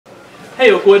Hey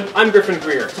Oakwood, I'm Griffin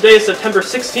Greer. Today is September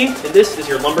 16th, and this is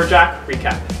your Lumberjack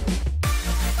Recap.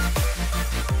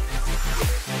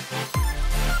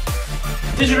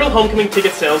 Digital homecoming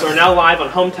ticket sales are now live on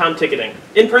Hometown Ticketing.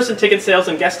 In-person ticket sales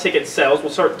and guest ticket sales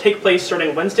will take place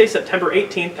starting Wednesday, September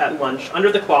 18th at lunch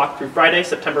under the clock through Friday,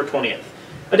 September 20th.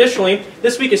 Additionally,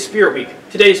 this week is Spirit Week.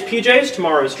 Today is PJs,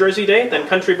 tomorrow is Jersey Day, then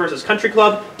Country vs. Country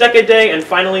Club, Decade Day, and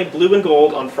finally Blue and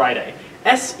Gold on Friday.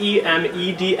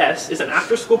 SEMEDS is an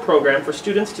after-school program for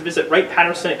students to visit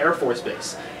Wright-Patterson Air Force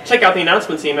Base. Check out the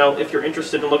announcements email if you're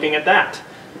interested in looking at that.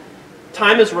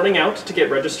 Time is running out to get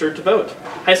registered to vote.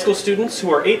 High school students who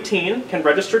are 18 can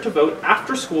register to vote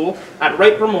after school at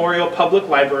Wright Memorial Public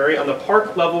Library on the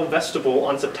Park Level Vestibule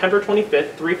on September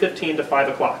 25th, 3:15 to 5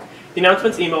 o'clock. The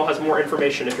announcements email has more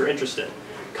information if you're interested.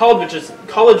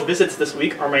 College visits this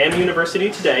week are Miami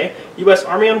University today, U.S.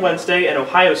 Army on Wednesday, and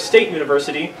Ohio State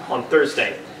University on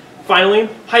Thursday. Finally,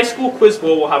 High School Quiz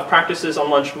Bowl will have practices on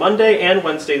lunch Monday and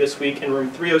Wednesday this week in room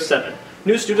 307.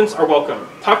 New students are welcome.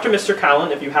 Talk to Mr.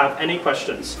 Callan if you have any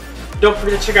questions. Don't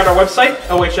forget to check out our website,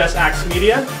 OHS Axe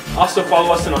Media. Also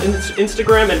follow us on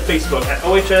Instagram and Facebook at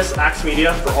OHS Axe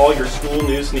Media for all your school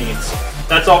news needs.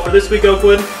 That's all for this week,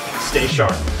 Oakwood. Stay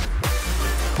sharp.